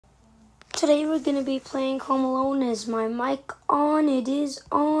Today we're gonna be playing Home Alone. Is my mic on? It is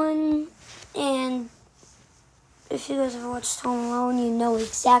on. And if you guys have watched Home Alone, you know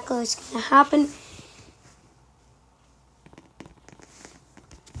exactly what's gonna happen.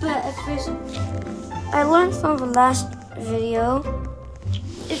 But if there's, I learned from the last video,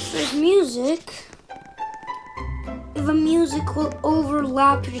 if there's music, the music will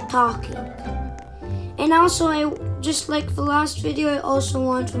overlap your talking. And also, just like the last video, I also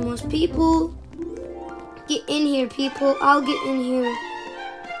want for most people, get in here, people. I'll get in here.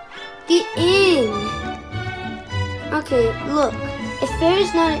 Get in. Okay, look. If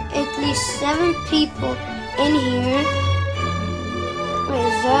there's not at least 7 people in here, wait,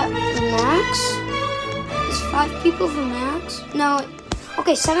 is that the max? Is 5 people the max? No.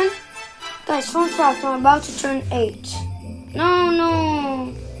 Okay, 7. Guys, fun fact, I'm about to turn 8. No.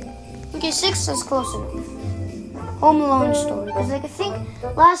 Okay, 6 is close enough. Home Alone story, because like I think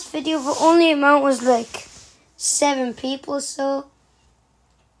last video the only amount was like 7 people, so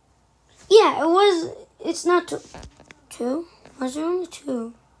yeah, it's not 2. Was there only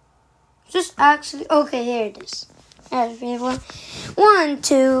 2? Just actually, okay, here it is. There's people. 1,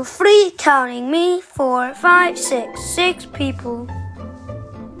 2, 3, counting me. 4, 5, 6 people.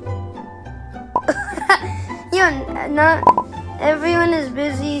 Not everyone is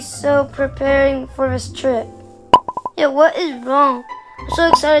busy, so preparing for this trip. Yeah, what is wrong? I'm so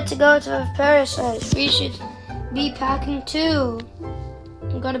excited to go to Paradise. We should be packing too.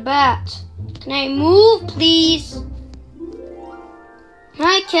 I've got a bat. Can I move, please?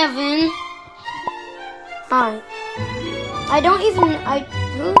 Hi, Kevin. Hi.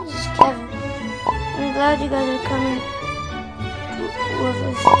 Who's Kevin? I'm glad you guys are coming with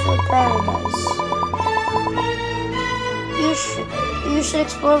us to Paradise. You should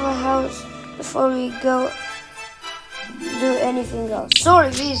explore the house before we go do anything else.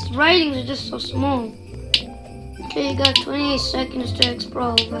 Sorry, these writings are just so small. Okay, you got 28 seconds to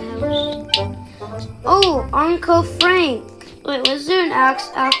explore the house. Oh, Uncle Frank. Wait, was there an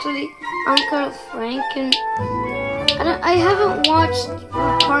actually Uncle Frank? And I haven't watched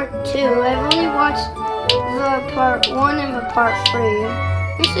part 2. I've only watched the part 1 and the part 3.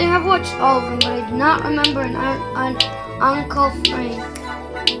 Actually, I have watched all of them, but I do not remember an Uncle Frank.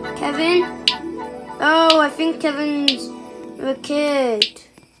 Kevin? Oh, I think Kevin's the kid.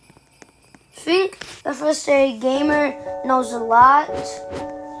 I think the first aid gamer knows a lot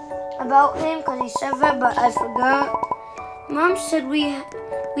about him because he said that, but I forgot. Mom said we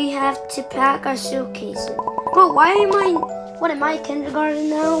have to pack our suitcases. Bro, what am I, kindergarten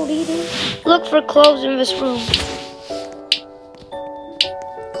now, reading? Look for clothes in this room.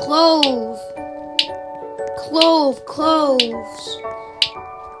 Clothes.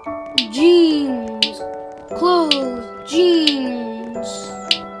 Jeans. Clothes. Jeans.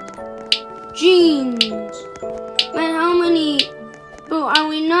 Man, how many? Bro, are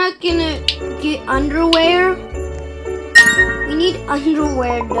we not gonna get underwear? We need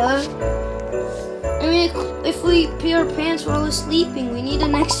underwear, duh. I mean, if we pee our pants while we're sleeping, we need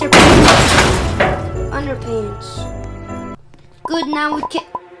an extra underpants. Good, now we can.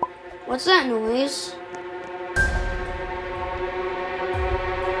 What's that noise?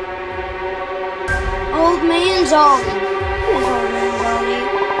 Old man's Ollie. Who's old man's Ollie?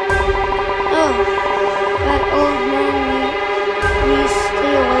 Oh, that old man, we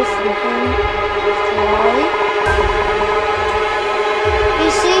stay away from him. Why? They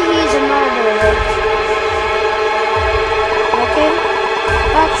say he's a murderer. Okay?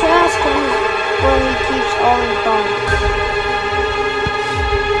 That trash can is where he keeps all his bodies.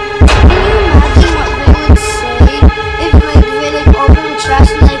 Can you imagine what they would say if they open the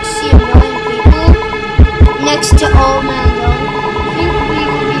trash and see a million people next to old man Ollie? I think we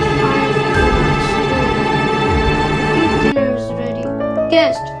will be fine if we go next to I think dinner is ready.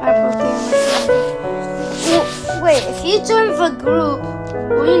 Guest, I prepared wait, if you join the group,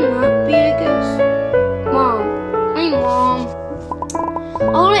 will you not be a guest? Mom. Hi, Mom.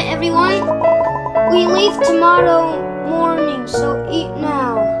 Alright, everyone. We leave tomorrow morning, so eat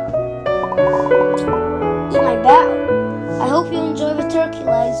now. Eat my bat. I hope you enjoy the turkey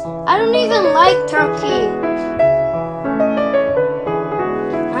legs. I don't even like turkey.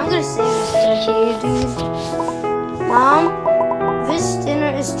 I'm gonna save this turkey, dude. Mom, this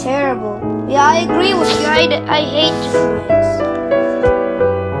dinner is terrible. Yeah, I agree with you. I hate turkey legs.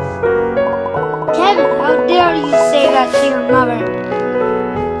 Kevin, how dare you say that to your mother?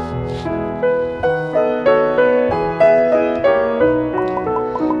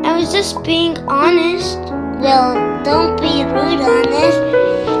 I was just being honest. Well, don't be rude, honest.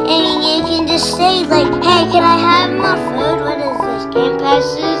 And you can just say, like, hey, can I have more food? What is this, Game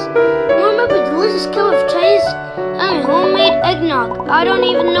Passes? More What's this cup of Chinese homemade eggnog? I don't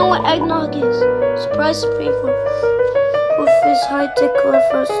even know what eggnog is. Surprise Supreme for with his high-tech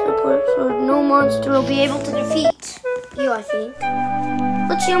clever support, so no monster will be able to defeat you, I think.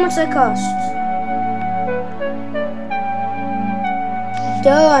 Let's see how much that costs.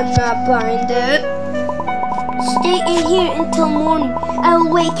 Duh, I'm not buying that. Stay in here until morning. I'll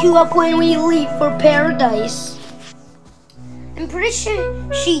wake you up when we leave for paradise. I'm pretty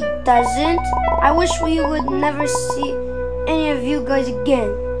sure she doesn't. I wish we would never see any of you guys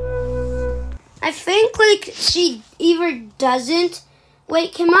again. I think like she either doesn't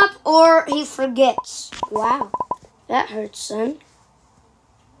wake him up or he forgets. Wow, that hurts, son.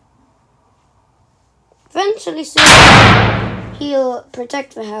 Eventually soon he'll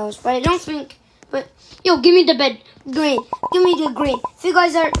protect the house, but I don't think. But yo, give me the bed, green. Give me the green. If you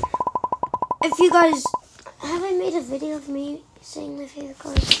guys have I made a video of me saying my favorite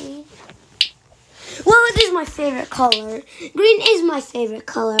color is green? Well, it is my favorite color. Green is my favorite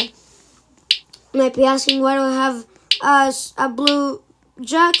color. You might be asking why do I have a blue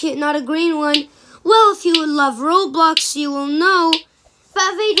jacket, not a green one? Well, if you love Roblox, you will know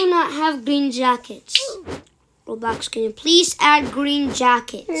that they do not have green jackets. Roblox, can you please add green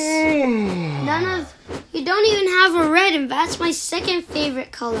jackets? You don't even have a red, and that's my second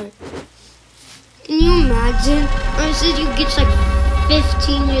favorite color. Can you imagine? I said you get like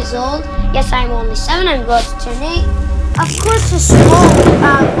 15 years old. Yes, I'm only 7. I'm going to turn 8. Of course, a small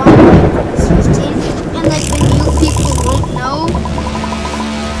one is 15. And like the new people won't know.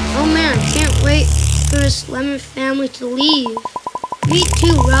 Oh man, I can't wait for this lemon family to leave. Me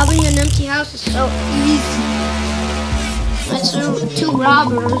too. Robbing an empty house is so easy. Let's do 2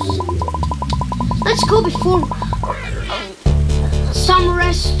 robbers. Let's go before some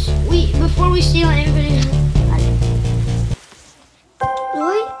rest. Before we steal everything. Do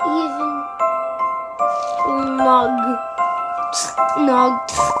I even nog?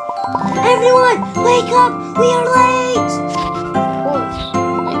 Everyone, wake up! We are late. Of course.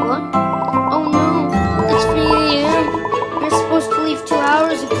 Wait, what? Oh no! It's 3 a.m. We're supposed to leave 2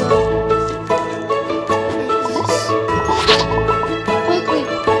 hours ago. Quickly,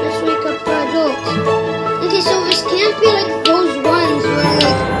 let's wake up the adults. Okay, so this can't be like those ones where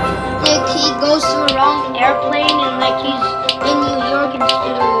like he goes to the wrong airplane and like he's in New York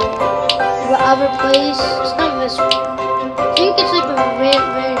instead of the other place. It's not this one. I think it's like a very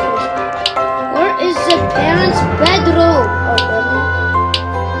first one. Where is the parents' bedroom?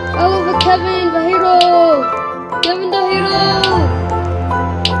 Oh, the Kevin, the hero! Kevin the hero!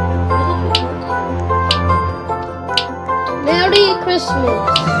 Merry Christmas!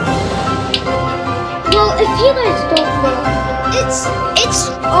 Well, if you guys don't know,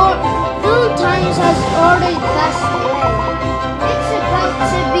 Valentine's has already passed away. It's about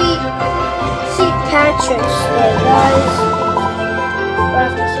to be St. Patrick's Day, guys.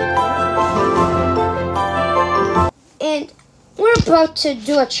 And we're about to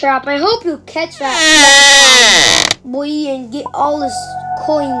do a trap. I hope you catch that boy and get all his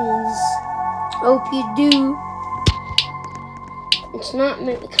coins. Hope you do. It's not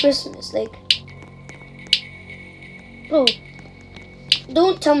meant for Christmas, like. Oh,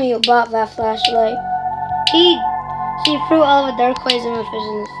 don't tell me you bought that flashlight. He threw all the dark coins in the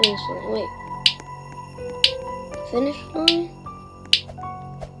finish line. Wait. Finish line?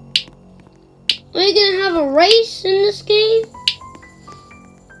 Are you gonna have a race in this game?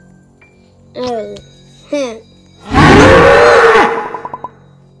 Oh,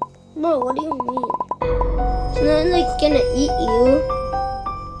 Bro, what do you mean? It's not like gonna eat you.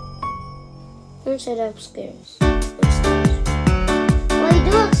 I'm say that upstairs. Well, I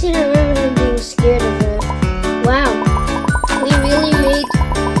do actually remember him being scared of her. Wow, we really made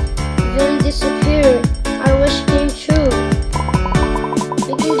them disappear. Our wish came true.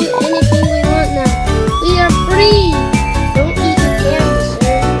 We can do anything we want now. We are free. Don't eat the camera,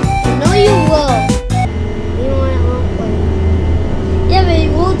 sir. I know you will. Meanwhile, I won't play. Yeah, but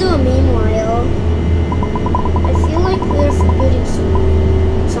we'll do a meanwhile. I feel like we're forgetting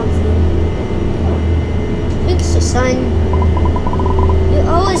something. Fix the sun. You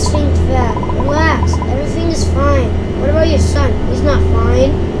always think that. Relax. Everything is fine. What about your son? He's not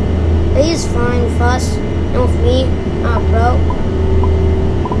fine. He is fine with us. And with me. Bro.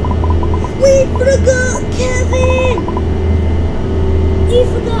 We forgot Kevin! We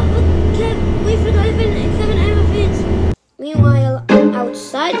forgot Kevin and Vince. Meanwhile,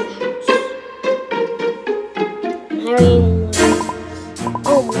 outside the house. Harry and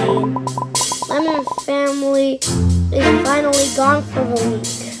oh man. Lemon family is finally gone for the week.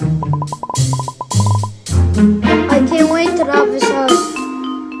 I can't wait to rob this house.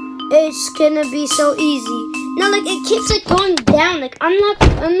 Hey, it's gonna be so easy. Now, like, it keeps like going down. Like, unlike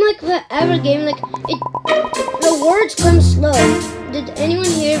the ever game, like the words come slow. Did anyone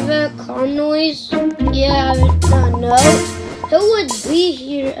hear the car noise? Yeah, no. Who would be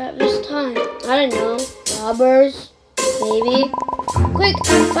here at this time? I don't know. Robbers, maybe. Quick,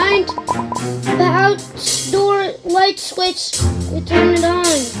 find the outdoor light switch. We turn it on.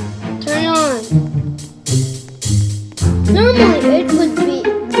 Turn it on. Normally, it would be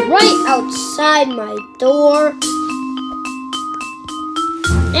right outside my door.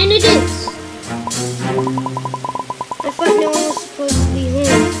 And it is. I thought no one was supposed to be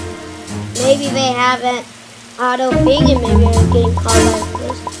home. Maybe they haven't auto-ping and maybe they're getting called like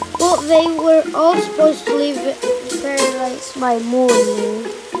this. Well, they were all supposed to leave paradise by morning.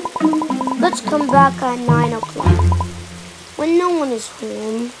 Let's come back at 9 o'clock when no one is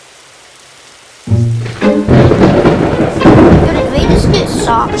home. Did they just get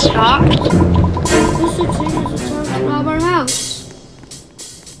stopped? This would change the time to rob our house.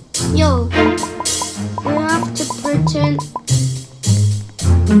 Yo, we have to pretend.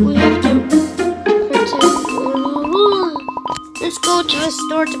 Let's go to the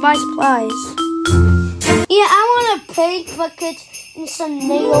store to buy supplies. Yeah, I want a paint bucket and some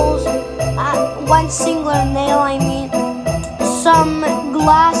nails. One singular nail, I mean. Some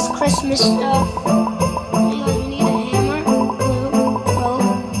glass Christmas stuff. We need a hammer, glue,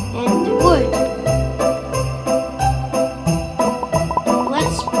 rope, and wood.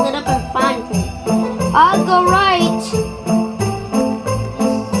 Let's split up and find them. I'll go right.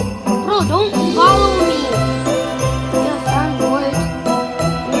 Bro, don't follow me. Yeah, I found wood.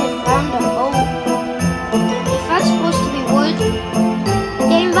 And I found a boat. If that's supposed to be wood,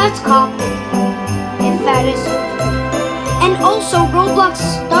 then that's copper. If that is. And also, Roblox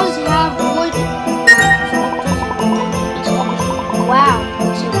does have wood. Wow,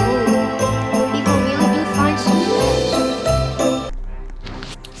 it's so cool. People really do find stuff.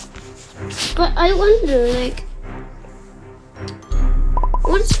 But I wonder, like,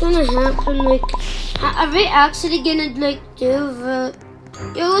 what's gonna happen? Like, are they actually gonna like do the?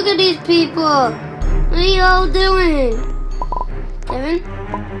 Yo, look at these people. What are y'all doing? Kevin?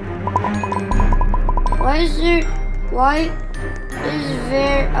 Why is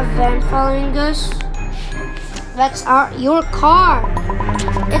there a van following us? That's your car.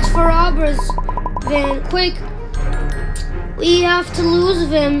 It's for robbers. Van, quick. We have to lose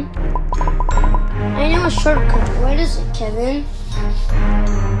them. I know a shortcut. Where is it, Kevin?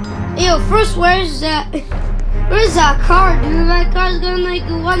 Yo, first, where's that car, dude? That car's going like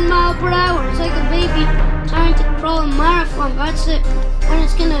 1 mile per hour. It's like a baby trying to crawl a marathon. That's it. When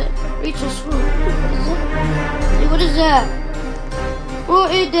it's gonna reach a school. What is that?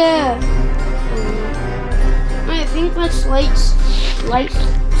 What is that? I think that's light stuff.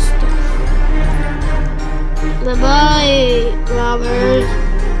 Bye-bye, robbers.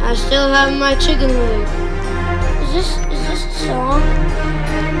 I still have my chicken leg. Is this a song?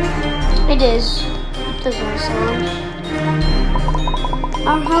 It is. It does have a song.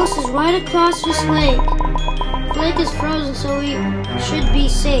 Our house is right across this lake. The lake is frozen, so we should be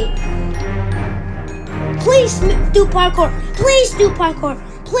safe. Please do parkour. Please do parkour.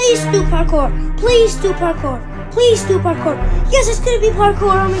 Please do parkour. Please do parkour. Please do parkour. Yes, it's gonna be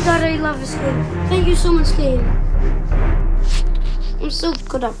parkour. Oh my god, I love this game. Thank you so much, game. I'm so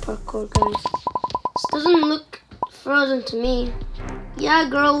good at parkour, guys. This doesn't look frozen to me. Yeah,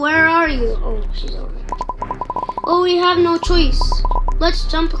 girl, where are you? Oh, she's over there. Oh, we have no choice. Let's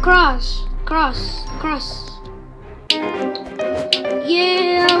jump across. Cross.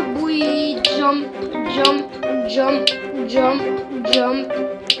 Yeah, we jump.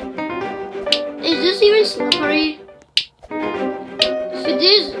 Is this even slippery? If it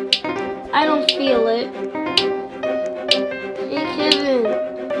is, I don't feel it. Hey, Kevin.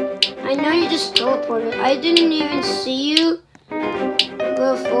 I know you just teleported. I didn't even see you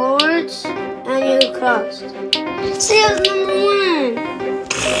go forwards and you crossed. Sales #1.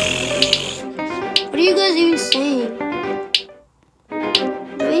 What are you guys even saying?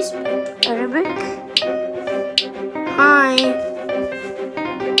 Do they speak Arabic? Hi.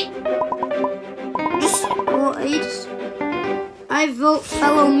 I vote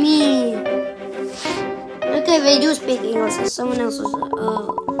follow me. Okay, they do speak English. So someone else was.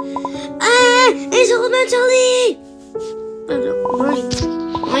 It's elementally. Right,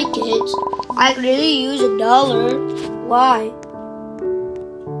 my kids. I could really use $1. Why?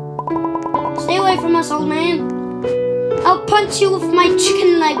 Stay away from us, old man. I'll punch you with my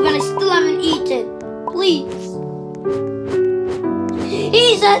chicken leg that I still haven't eaten. Please.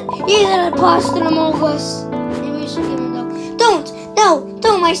 He's an imposter among us. Maybe we should give him a go. Don't! No,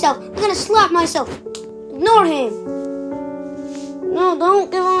 don't myself. I'm gonna slap myself. Ignore him. No,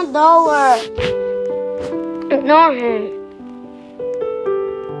 don't give him $1. Ignore him.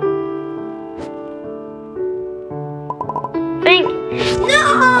 Thank you. No!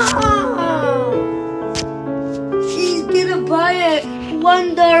 He's gonna buy a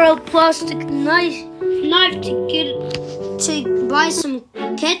 $1 plastic knife to buy some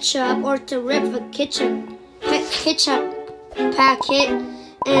ketchup or to rip a ketchup packet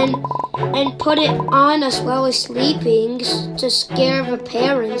and put it on us while we're sleeping to scare the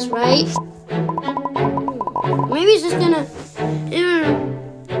parents, right? Maybe he's just gonna.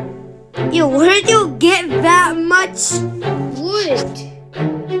 Yo, where'd you get that much wood?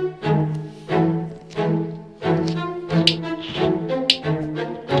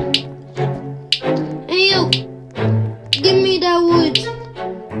 Hey, yo, give me that wood.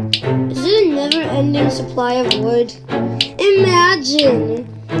 Is it a never-ending supply of wood? Imagine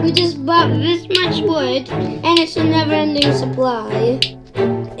we just bought this much wood and it's a never-ending supply.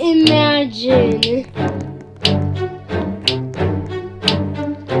 Imagine.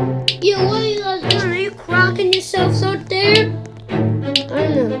 Yo, what are you guys doing? Are you cracking yourselves out there? I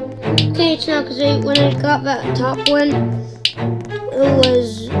don't know. Okay, it's not because when I got that top one, it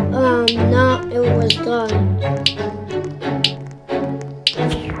was it was gone.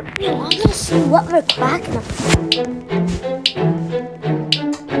 Yo, I'm gonna see what we're cracking up.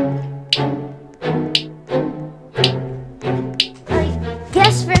 I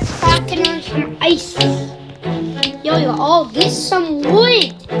guess we're cracking on some ice. Yo, all get some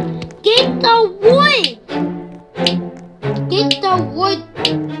wood. Get the wood! Get the wood!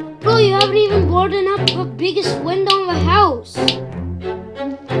 Bro, you haven't even boarded up the biggest window in the house.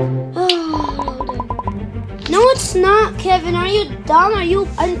 No, it's not, Kevin. Are you dumb? Are you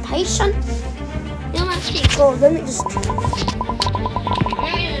impatient? You know, actually, go. Let me just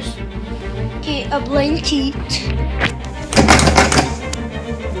get a blanket.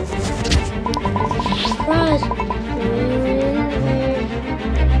 Right.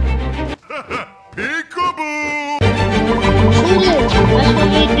 Peekaboo! Shoot it. That's what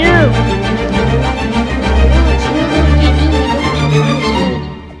we do.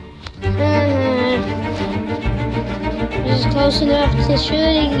 This is close enough to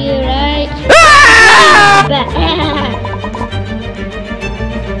shooting you, right?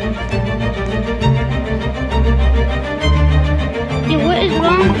 Dude, what is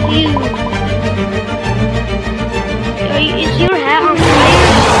wrong with you? Is your hat on fire?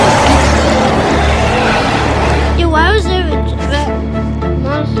 Why was there a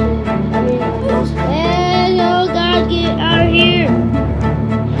monster? Hello, God, get out of here!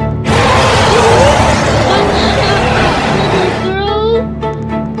 One shot, little girl.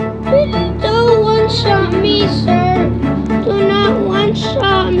 Please don't one-shot me, sir. Do not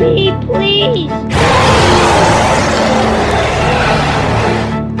one-shot me, please.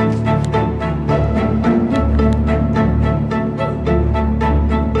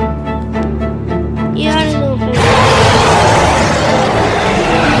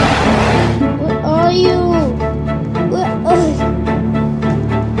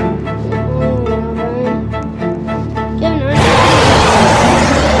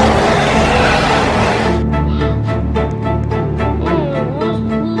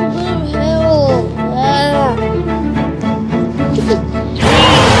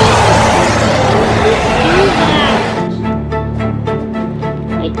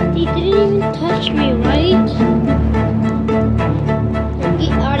 He didn't even touch me, right?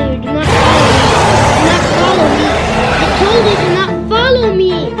 Get out of here. Do not follow me. I told you to not follow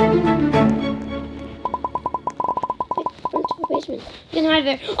me. Run to the basement. You can hide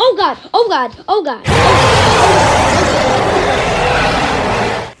there. Oh God. Oh God. Oh God.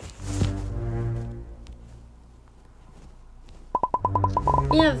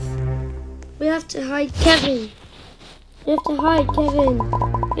 We have to hide Kevin. We have to hide Kevin.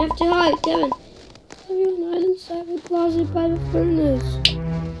 We have to hide Kevin. Everyone hide inside the closet by the furnace.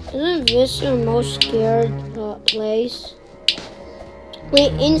 Isn't this your most scared place?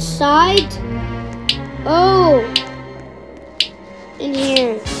 Wait, inside? Oh. In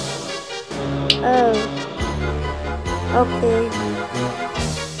here. Oh. Okay.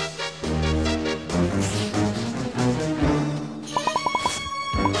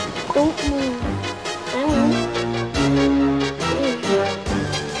 Don't move. I won't.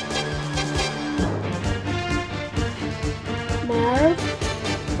 Marv,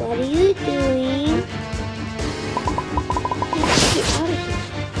 what are you doing? Get out of here.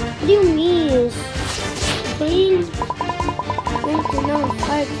 What do you mean? Clean. Going to know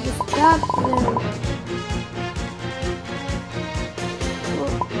fire to stop them.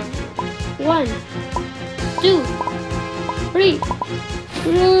 1, 2, 3.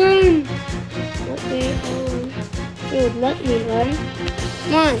 Run! Okay, dude, let me run.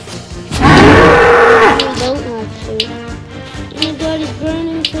 Come on. You don't have to. Oh my god, it's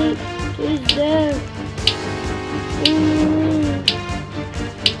burning to his death.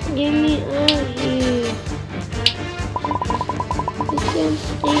 Get me out here. We can't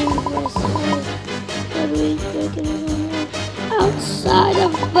stay in this house. How do we get outside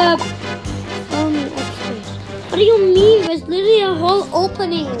of the... Follow me upstairs. What do you mean? There's literally a whole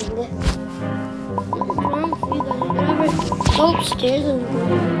opening. What's wrong with you guys? Whenever go upstairs and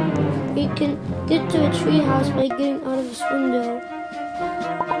you can get to a tree house by getting out of this window.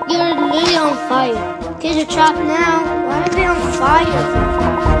 You're literally on fire. Kids are trapped now. Why are they on fire?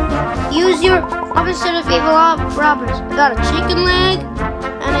 Use your opposite of evil robbers. I got a chicken leg,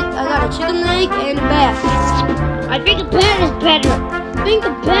 and I got a chicken leg and a bat. I think a bat is better.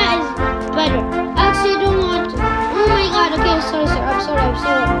 Actually, I don't want to. Oh my god. Okay, I'm sorry. I'm sorry.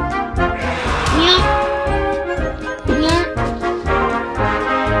 Yeah.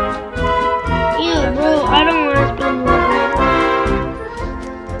 Yeah, bro. I don't want to spend more.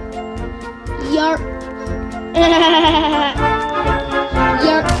 Yarp.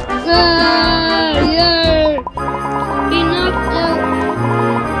 Yarp. Be knocked out.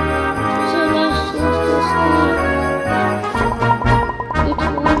 So let's just sleep. Get to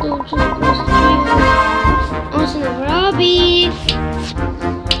the window to the tree house. On to the Robbie.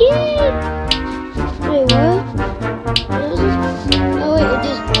 Yay! Wait, what? Oh wait, it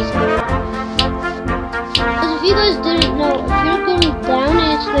is possible. Because if you guys didn't know, if you're going down and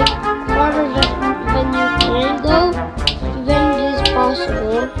it's like farther than you can go, then it is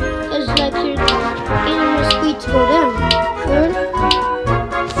possible. Because like you're getting more speed to go down. Sure?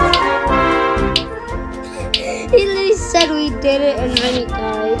 He literally said we did it and then he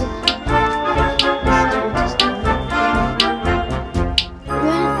died.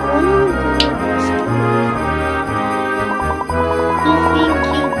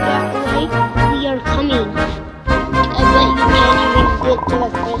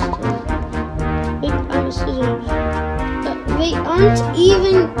 They aren't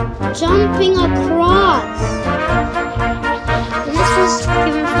even jumping across. Let's just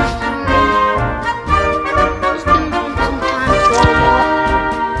give them some time. Just give them some time to warm up.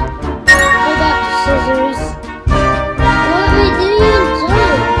 Go back to scissors. What? They didn't even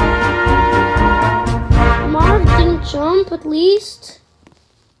jump. Marv didn't jump at least.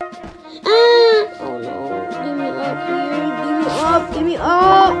 Oh no. Give me up here. Give me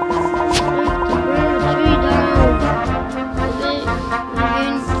up.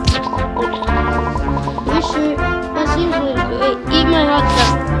 Eat my hot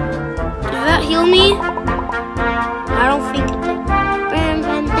dog. Does that heal me? I don't think it did. Bam,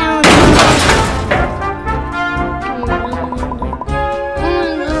 bam, down. Come on,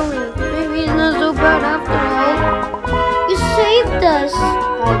 Lily. Maybe it's not so bad after all. You saved us. I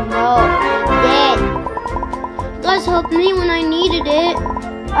know. You did. You guys helped me when I needed it.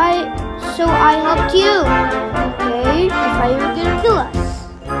 So I helped you. Okay? I thought you were gonna kill us.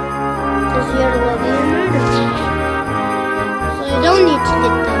 Because you had a lady and murder. You don't need to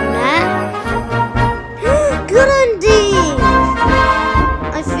get done that. Good ending!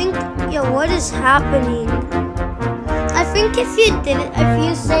 I think, what is happening? I think if you did it,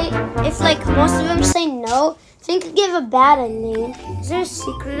 if like most of them say no, I think you give a bad ending. Is there a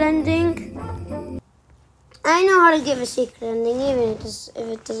secret ending? I know how to give a secret ending, even if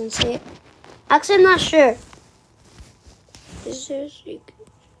it doesn't say it. Actually, I'm not sure. Is there a secret?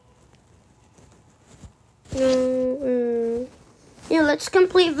 Let's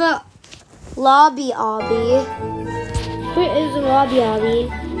complete the lobby obby. Where is the lobby obby?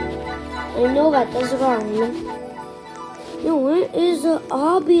 I know that, that's wrong. Where is the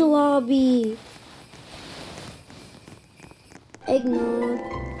obby lobby? Eggnog.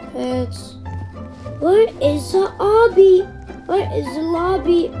 Pets. Where is the obby? Where is the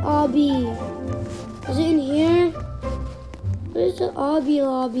lobby obby? Is it in here? Where's the obby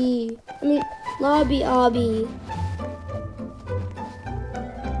lobby? I mean, lobby obby.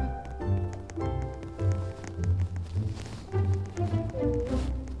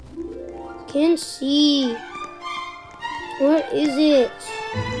 Can't see. Where is it?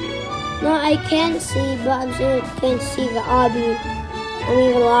 No, I can't see, but I'm sure I can't see the obby. I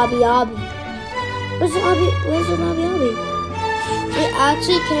mean the lobby obby. Where's the obby? Where's the lobby obby? I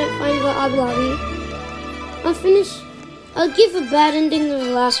actually can't find the obby lobby. I'll finish. I'll give a bad ending to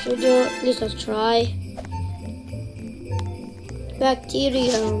the last video. At least I'll try.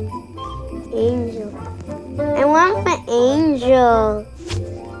 Bacterium. Angel. I want my angel.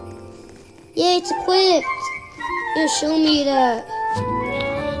 Yeah, it's equipped. Yeah, show me that.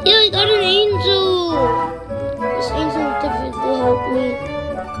 Yeah, I got an angel. This angel will definitely help me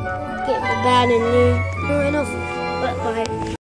get the bad in me. No, enough. Bye.